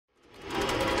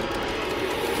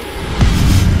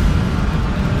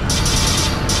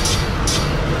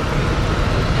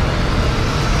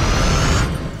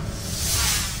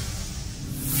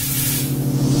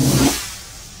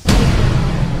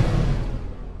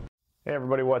Hey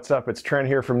everybody, what's up? It's Trent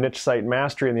here from Niche Site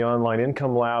Mastery in the Online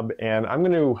Income Lab, and I'm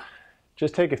going to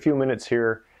just take a few minutes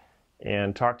here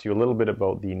and talk to you a little bit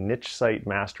about the Niche Site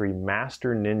Mastery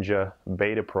Master Ninja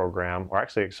beta program, or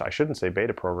actually I shouldn't say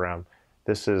beta program.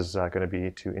 This is going to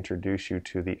be to introduce you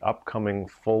to the upcoming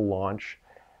full launch.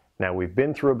 Now, we've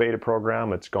been through a beta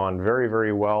program. It's gone very,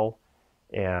 very well,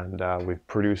 and we've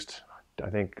produced, I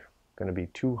think, going to be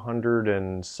 200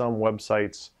 and some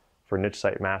websites for Niche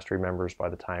Site Mastery members by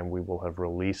the time we will have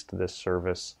released this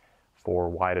service for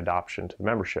wide adoption to the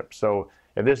membership. So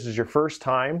if this is your first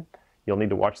time, you'll need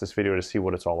to watch this video to see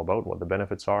what it's all about and what the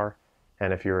benefits are.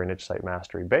 And if you're a Niche Site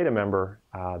Mastery beta member,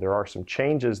 there are some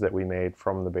changes that we made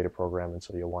from the beta program, and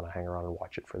so you'll want to hang around and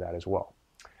watch it for that as well.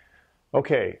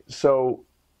 Okay, so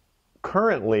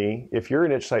currently, if you're a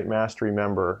Niche Site Mastery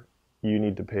member, you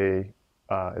need to pay,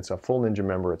 it's a full Ninja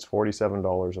member, it's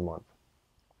 $47 a month.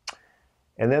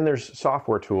 And then there's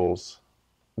software tools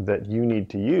that you need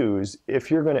to use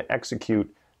if you're going to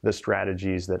execute the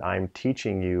strategies that I'm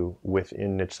teaching you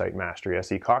within Niche Site Mastery.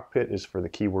 SE Cockpit is for the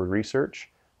keyword research,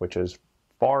 which is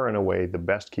far and away the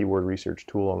best keyword research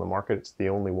tool on the market. It's the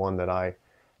only one that I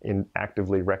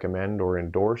actively recommend or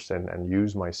endorse and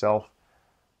use myself.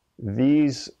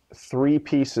 These three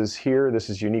pieces here, this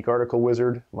is Unique Article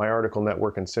Wizard, My Article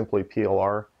Network, and Simply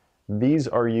PLR. These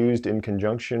are used in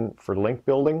conjunction for link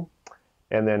building.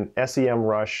 And then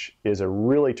SEMrush is a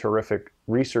really terrific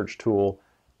research tool,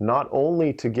 not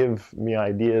only to give me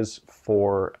ideas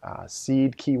for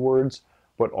seed keywords,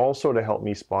 but also to help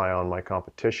me spy on my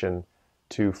competition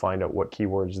to find out what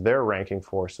keywords they're ranking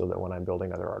for so that when I'm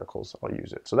building other articles, I'll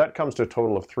use it. So that comes to a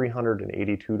total of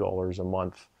 $382 a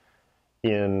month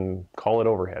in, call it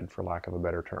overhead for lack of a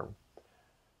better term.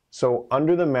 So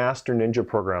under the Master Ninja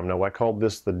program, now I called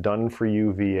this the Done For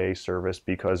You VA service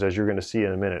because, as you're going to see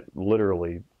in a minute,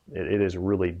 literally it is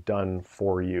really done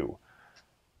for you.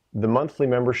 The monthly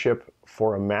membership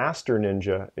for a Master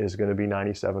Ninja is going to be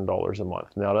 $97 a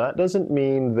month. Now that doesn't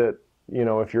mean that, you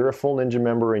know, if you're a full Ninja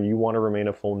member and you want to remain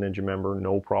a full Ninja member,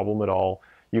 no problem at all.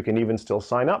 You can even still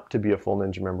sign up to be a full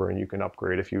Ninja member, and you can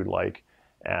upgrade if you'd like,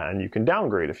 and you can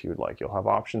downgrade if you'd like. You'll have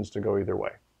options to go either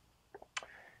way.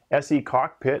 SE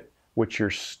Cockpit, which you're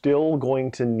still going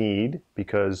to need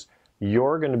because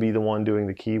you're going to be the one doing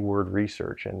the keyword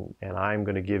research, and I'm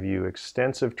going to give you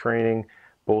extensive training,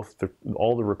 both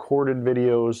all the recorded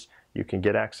videos. You can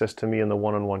get access to me in the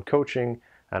one-on-one coaching,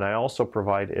 and I also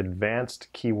provide advanced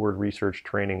keyword research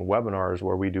training webinars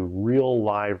where we do real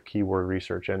live keyword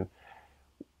research. And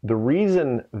the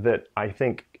reason that I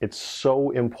think it's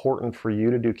so important for you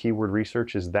to do keyword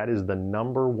research is that is the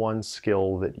 #1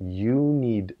 skill that you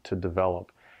need to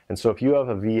develop. And so if you have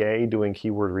a VA doing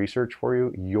keyword research for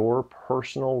you, your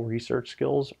personal research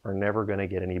skills are never going to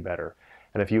get any better.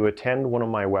 And if you attend one of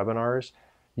my webinars,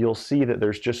 you'll see that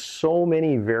there's just so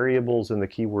many variables in the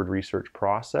keyword research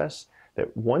process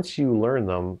that once you learn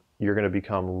them, you're going to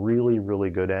become really,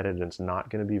 really good at it, and it's not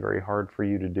going to be very hard for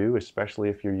you to do, especially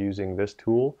if you're using this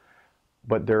tool.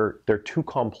 But they're too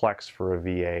complex for a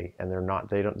VA, and they're not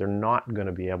going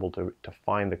to be able to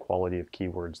find the quality of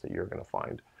keywords that you're going to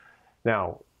find.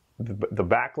 Now, the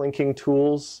backlinking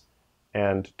tools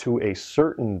and to a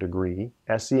certain degree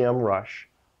SEMrush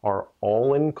are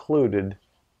all included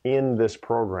in this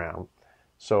program.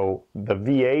 So the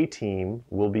VA team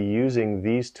will be using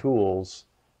these tools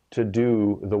to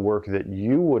do the work that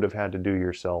you would have had to do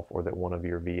yourself, or that one of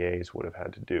your VAs would have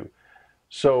had to do.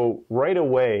 So right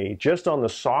away, just on the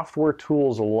software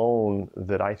tools alone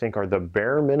that I think are the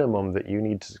bare minimum that you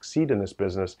need to succeed in this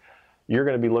business, you're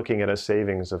going to be looking at a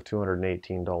savings of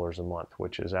 $218 a month,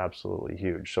 which is absolutely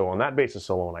huge. So on that basis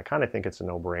alone, I kind of think it's a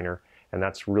no-brainer, and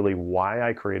that's really why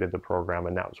I created the program,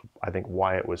 and that was, I think,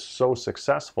 why it was so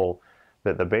successful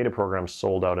that the beta program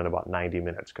sold out in about 90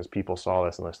 minutes, because people saw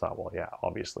this and they thought, well, yeah,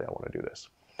 obviously I want to do this.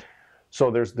 So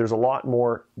there's a lot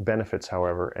more benefits,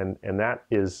 however, and that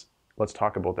is, let's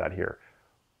talk about that here.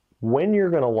 When you're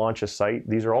going to launch a site,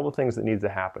 these are all the things that need to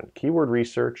happen. Keyword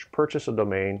research, purchase a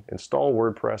domain, install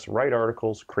WordPress, write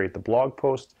articles, create the blog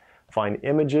post, find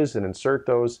images and insert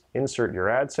those, insert your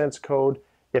AdSense code.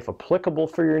 If applicable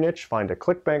for your niche, find a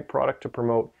ClickBank product to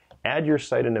promote, add your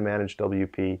site into Managed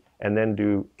WP, and then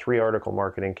do 3 article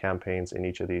marketing campaigns in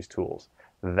each of these tools.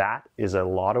 That is a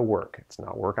lot of work. It's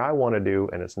not work I want to do,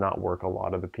 and it's not work a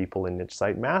lot of the people in Niche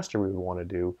Site Mastery would want to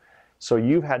do. So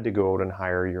you've had to go out and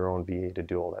hire your own VA to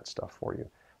do all that stuff for you.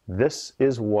 This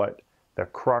is what the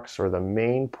crux or the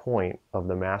main point of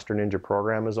the Master Ninja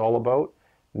program is all about.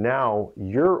 Now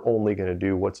you're only going to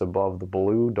do what's above the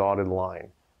blue dotted line.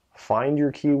 Find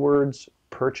your keywords,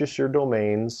 purchase your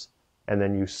domains, and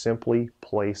then you simply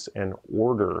place an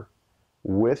order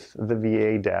with the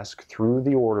VA desk through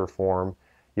the order form.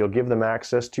 You'll give them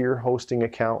access to your hosting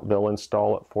account. They'll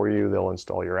install it for you. They'll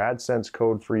install your AdSense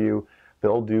code for you.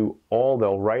 They'll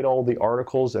write all the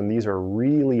articles, and these are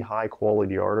really high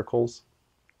quality articles.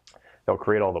 They'll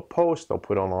create all the posts. They'll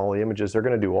put on all the images. They're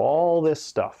going to do all this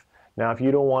stuff. Now, if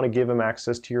you don't want to give them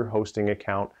access to your hosting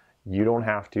account, you don't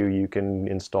have to. You can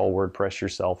install WordPress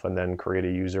yourself and then create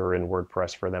a user in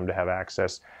WordPress for them to have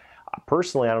access.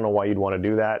 Personally, I don't know why you'd want to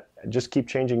do that. Just keep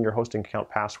changing your hosting account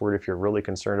password if you're really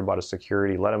concerned about a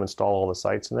security. Let them install all the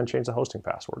sites and then change the hosting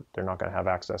password. They're not going to have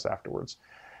access afterwards.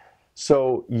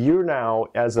 So you're now,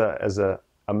 as a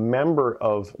member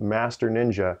of Master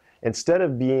Ninja, instead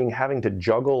of having to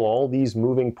juggle all these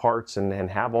moving parts and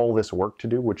have all this work to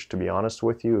do, which, to be honest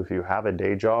with you, if you have a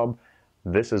day job,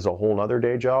 this is a whole nother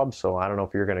day job. So I don't know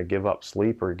if you're going to give up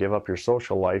sleep or give up your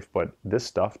social life, but this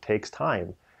stuff takes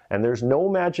time. And there's no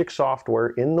magic software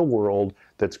in the world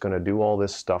that's going to do all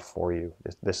this stuff for you.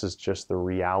 This is just the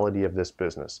reality of this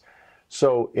business.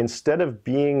 So instead of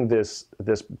being this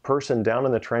person down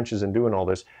in the trenches and doing all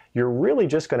this, you're really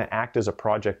just going to act as a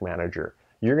project manager.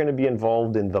 You're going to be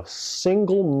involved in the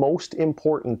single most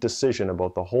important decision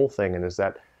about the whole thing, and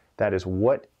that is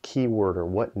what keyword or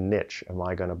what niche am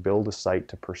I going to build a site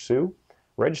to pursue,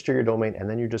 register your domain, and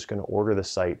then you're just going to order the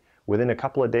site. Within a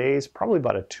couple of days, probably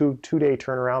about a two-day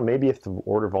turnaround. Maybe if the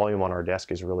order volume on our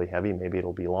desk is really heavy, maybe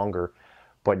it'll be longer.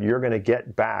 But you're going to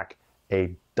get back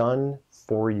a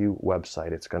done-for-you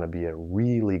website. It's going to be a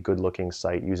really good-looking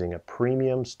site using a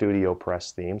premium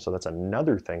StudioPress theme. So that's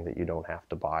another thing that you don't have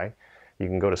to buy. You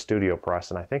can go to StudioPress,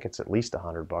 and I think it's at least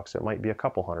 $100. It might be a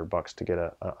couple $100 to get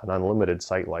an unlimited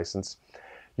site license.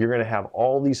 You're going to have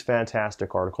all these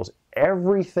fantastic articles.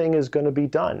 Everything is going to be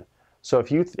done. So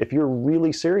if you're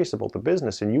really serious about the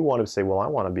business and you want to say, well, I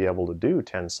want to be able to do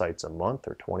 10 sites a month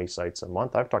or 20 sites a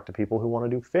month. I've talked to people who want to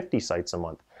do 50 sites a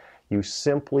month. You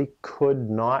simply could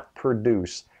not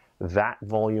produce that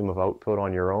volume of output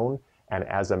on your own. And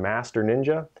as a Master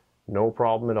Ninja, no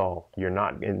problem at all. You're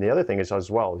not, and the other thing is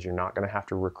as well, is you're not going to have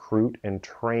to recruit and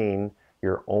train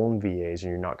your own VAs,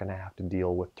 and you're not going to have to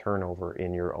deal with turnover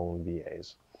in your own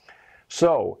VAs.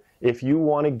 So if you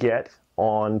want to get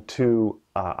onto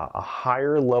a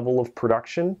higher level of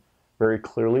production, very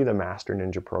clearly the Master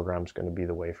Ninja program is going to be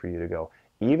the way for you to go.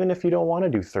 Even if you don't want to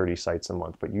do 30 sites a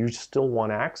month, but you still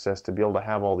want access to be able to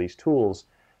have all these tools,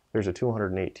 there's a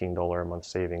 $218 a month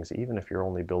savings, even if you're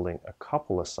only building a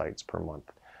couple of sites per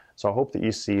month. So I hope that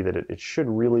you see that it should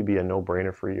really be a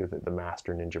no-brainer for you that the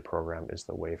Master Ninja program is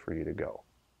the way for you to go.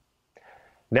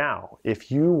 Now,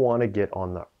 if you want to get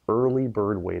on the early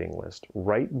bird waiting list,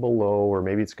 right below, or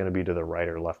maybe it's going to be to the right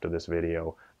or left of this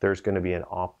video, there's going to be an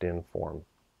opt-in form.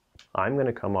 I'm going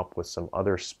to come up with some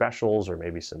other specials or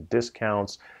maybe some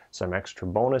discounts, some extra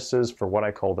bonuses for what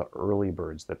I call the early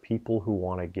birds, the people who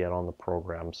want to get on the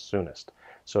program soonest.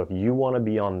 So if you want to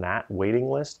be on that waiting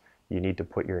list, you need to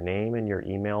put your name and your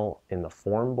email in the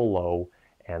form below,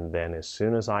 and then as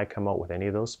soon as I come out with any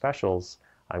of those specials,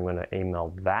 I'm going to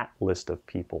email that list of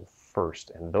people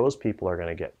first, and those people are going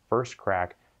to get first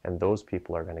crack, and those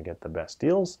people are going to get the best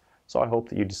deals. So I hope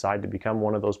that you decide to become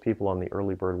one of those people on the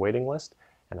early bird waiting list,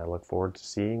 and I look forward to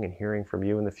seeing and hearing from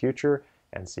you in the future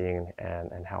and seeing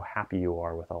and how happy you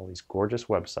are with all these gorgeous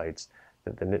websites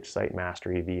that the Niche Site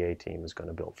Mastery VA team is going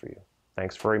to build for you.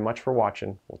 Thanks very much for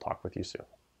watching. We'll talk with you soon.